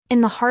In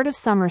the heart of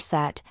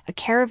Somerset, a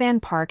caravan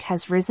park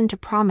has risen to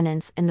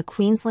prominence in the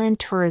Queensland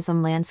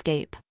tourism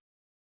landscape.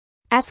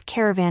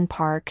 Caravan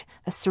Park,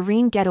 a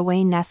serene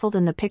getaway nestled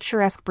in the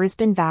picturesque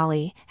Brisbane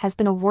Valley, has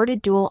been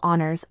awarded dual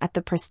honours at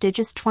the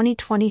prestigious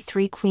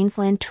 2023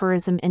 Queensland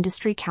Tourism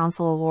Industry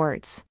Council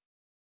Awards.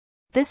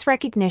 This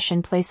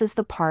recognition places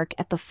the park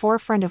at the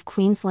forefront of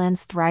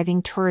Queensland's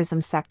thriving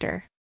tourism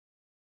sector.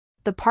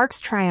 The park's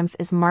triumph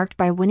is marked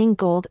by winning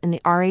gold in the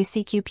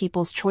RACQ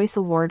People's Choice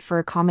Award for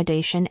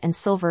Accommodation and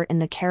silver in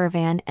the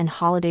Caravan and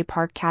Holiday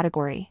Park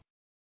category.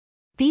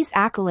 These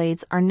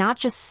accolades are not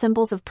just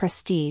symbols of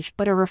prestige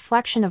but a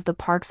reflection of the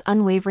park's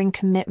unwavering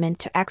commitment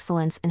to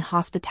excellence in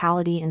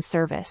hospitality and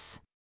service.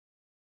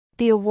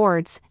 The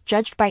awards,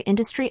 judged by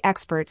industry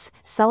experts,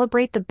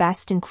 celebrate the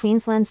best in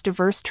Queensland's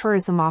diverse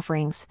tourism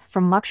offerings,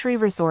 from luxury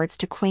resorts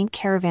to quaint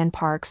caravan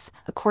parks,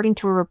 according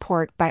to a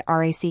report by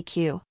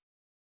RACQ.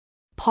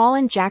 Paul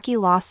and Jackie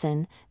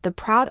Lawson, the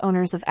proud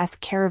owners of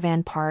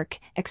Caravan Park,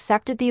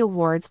 accepted the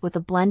awards with a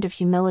blend of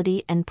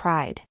humility and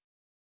pride.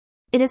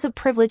 "It is a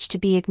privilege to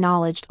be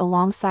acknowledged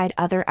alongside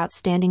other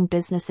outstanding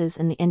businesses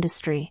in the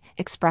industry,"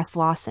 expressed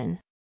Lawson.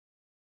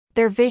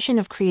 Their vision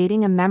of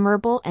creating a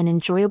memorable and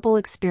enjoyable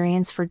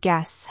experience for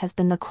guests has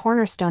been the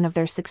cornerstone of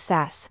their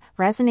success,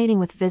 resonating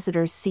with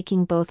visitors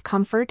seeking both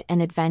comfort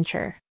and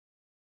adventure.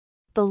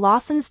 The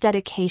Lawsons'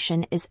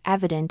 dedication is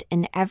evident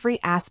in every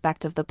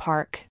aspect of the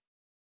park.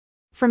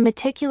 From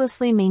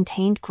meticulously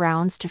maintained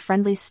grounds to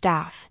friendly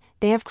staff,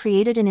 they have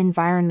created an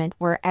environment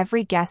where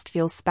every guest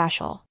feels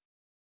special.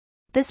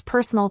 This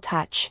personal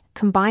touch,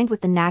 combined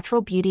with the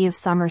natural beauty of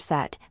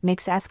Somerset,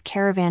 makes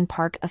Caravan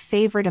Park a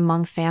favorite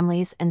among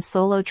families and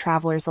solo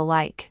travelers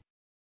alike.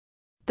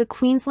 The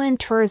Queensland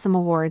Tourism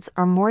Awards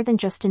are more than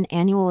just an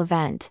annual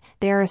event,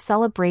 they are a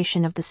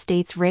celebration of the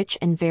state's rich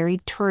and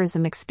varied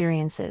tourism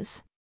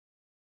experiences.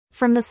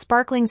 From the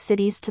sparkling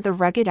cities to the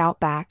rugged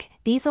outback,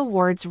 these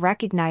awards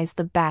recognize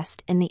the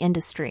best in the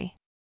industry.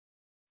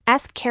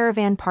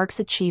 Caravan Park's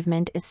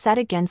achievement is set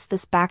against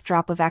this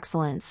backdrop of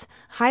excellence,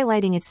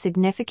 highlighting its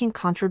significant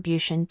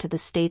contribution to the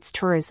state's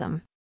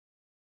tourism.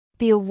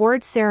 The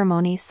award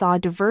ceremony saw a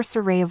diverse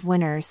array of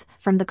winners,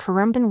 from the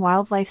Caravan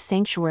Wildlife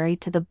Sanctuary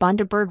to the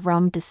Bundaberg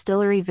Rum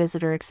Distillery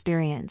visitor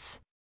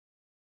experience.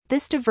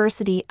 This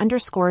diversity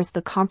underscores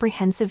the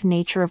comprehensive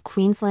nature of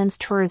Queensland's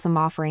tourism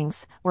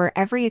offerings, where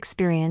every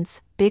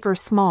experience, big or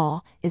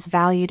small, is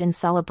valued and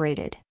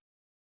celebrated.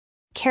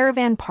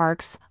 Caravan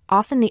parks,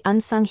 often the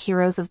unsung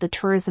heroes of the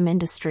tourism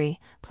industry,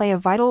 play a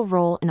vital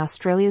role in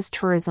Australia's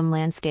tourism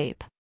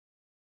landscape.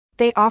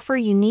 They offer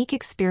unique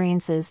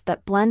experiences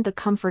that blend the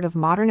comfort of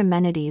modern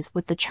amenities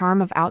with the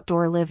charm of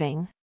outdoor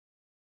living.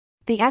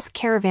 The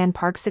Caravan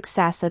Park's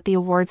success at the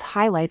awards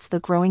highlights the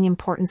growing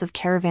importance of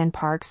caravan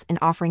parks in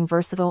offering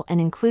versatile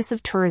and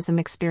inclusive tourism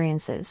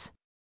experiences.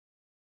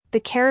 The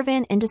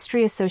Caravan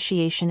Industry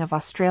Association of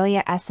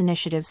Australia's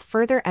initiatives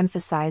further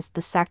emphasized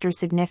the sector's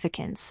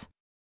significance.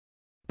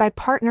 By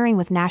partnering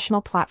with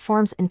national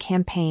platforms and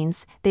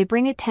campaigns, they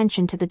bring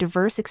attention to the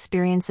diverse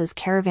experiences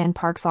caravan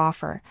parks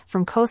offer,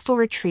 from coastal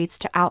retreats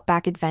to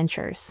outback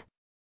adventures.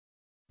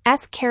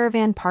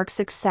 Caravan Park's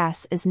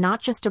success is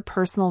not just a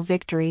personal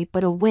victory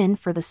but a win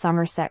for the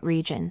Somerset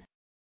region.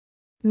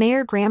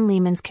 Mayor Graham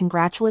Lehman's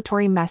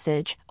congratulatory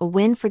message, "A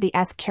win for the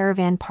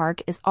Caravan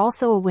Park is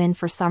also a win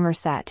for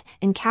Somerset,"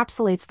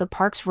 encapsulates the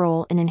park's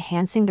role in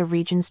enhancing the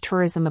region's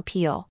tourism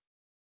appeal.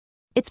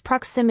 Its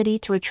proximity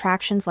to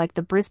attractions like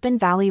the Brisbane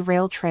Valley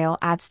Rail Trail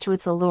adds to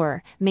its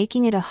allure,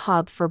 making it a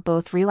hub for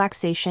both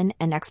relaxation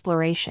and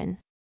exploration.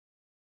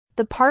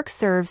 The park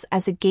serves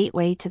as a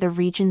gateway to the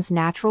region's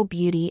natural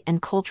beauty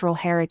and cultural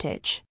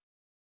heritage.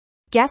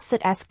 Guests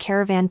at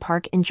Caravan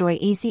Park enjoy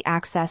easy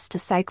access to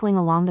cycling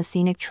along the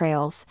scenic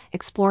trails,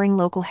 exploring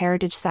local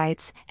heritage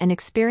sites, and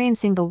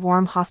experiencing the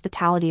warm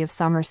hospitality of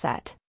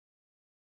Somerset.